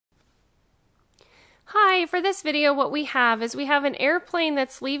Hi, for this video what we have is we have an airplane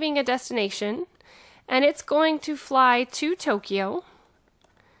that's leaving a destination and it's going to fly to Tokyo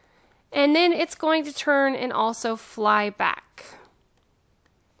and then it's going to turn and also fly back.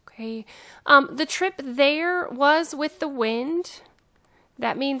 Okay, the trip there was with the wind.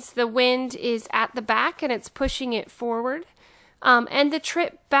 That means the wind is at the back and it's pushing it forward. And the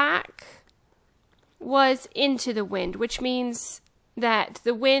trip back was into the wind, which means that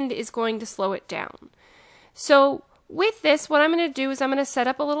the wind is going to slow it down. So with this, what I'm going to do is I'm going to set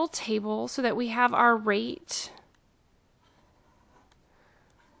up a little table so that we have our rate,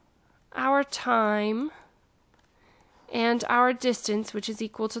 our time, and our distance, which is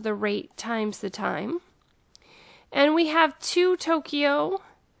equal to the rate times the time. And we have to Tokyo,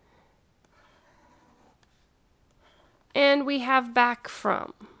 and we have back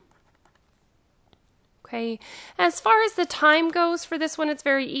from. Okay, as far as the time goes for this one, it's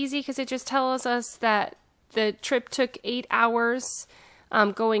very easy because it just tells us that the trip took 8 hours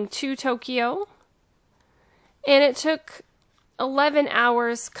going to Tokyo, and it took 11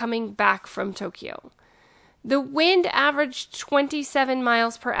 hours coming back from Tokyo. The wind averaged 27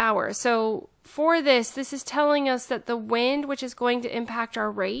 miles per hour. So for this is telling us that the wind, which is going to impact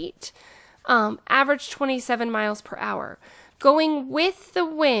our rate, averaged 27 miles per hour. Going with the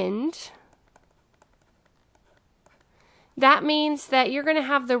wind, that means that you're going to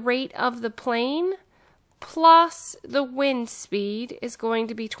have the rate of the plane plus the wind speed is going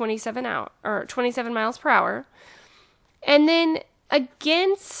to be 27 miles per hour. And then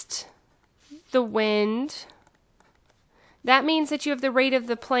against the wind, that means that you have the rate of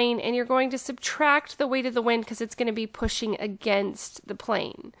the plane and you're going to subtract the weight of the wind because it's going to be pushing against the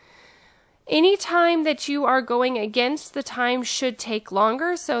plane. Any time that you are going against the time should take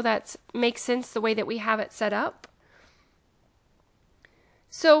longer, so that makes sense the way that we have it set up.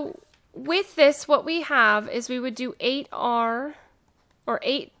 So with this, what we have is we would do 8R, or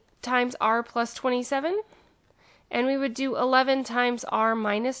 8 times R plus 27, and we would do 11 times R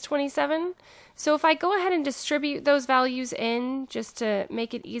minus 27. So if I go ahead and distribute those values in, just to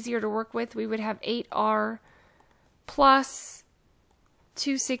make it easier to work with, we would have 8R plus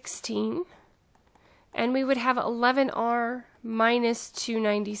 216, and we would have 11R minus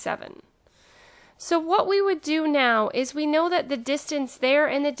 297. So what we would do now is we know that the distance there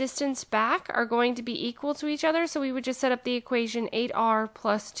and the distance back are going to be equal to each other, so we would just set up the equation 8R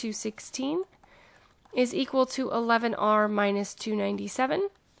plus 216 is equal to 11R minus 297.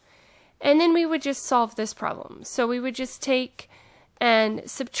 And then we would just solve this problem. So we would just take and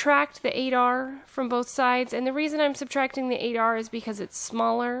subtract the 8R from both sides. And the reason I'm subtracting the 8R is because it's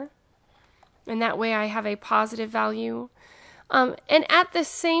smaller, and that way I have a positive value. And at the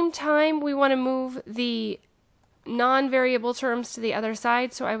same time, we want to move the non-variable terms to the other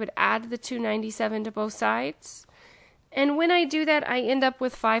side, so I would add the 297 to both sides. And when I do that, I end up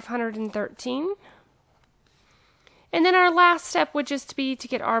with 513. And then our last step would just be to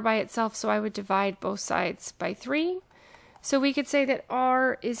get R by itself, so I would divide both sides by 3. So we could say that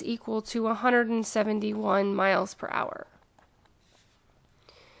R is equal to 171 miles per hour.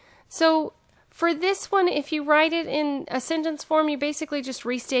 So for this one, if you write it in a sentence form, you basically just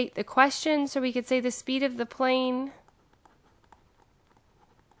restate the question. So we could say the speed of the plane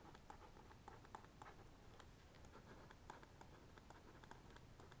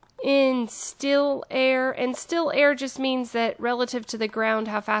in still air, and still air just means that relative to the ground,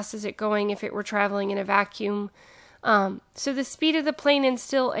 how fast is it going if it were traveling in a vacuum. So the speed of the plane in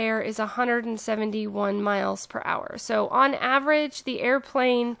still air is 171 miles per hour. So on average, the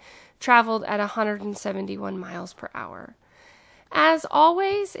airplane traveled at 171 miles per hour. As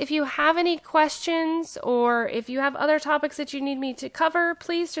always, if you have any questions or if you have other topics that you need me to cover,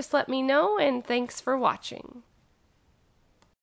 please just let me know, and thanks for watching.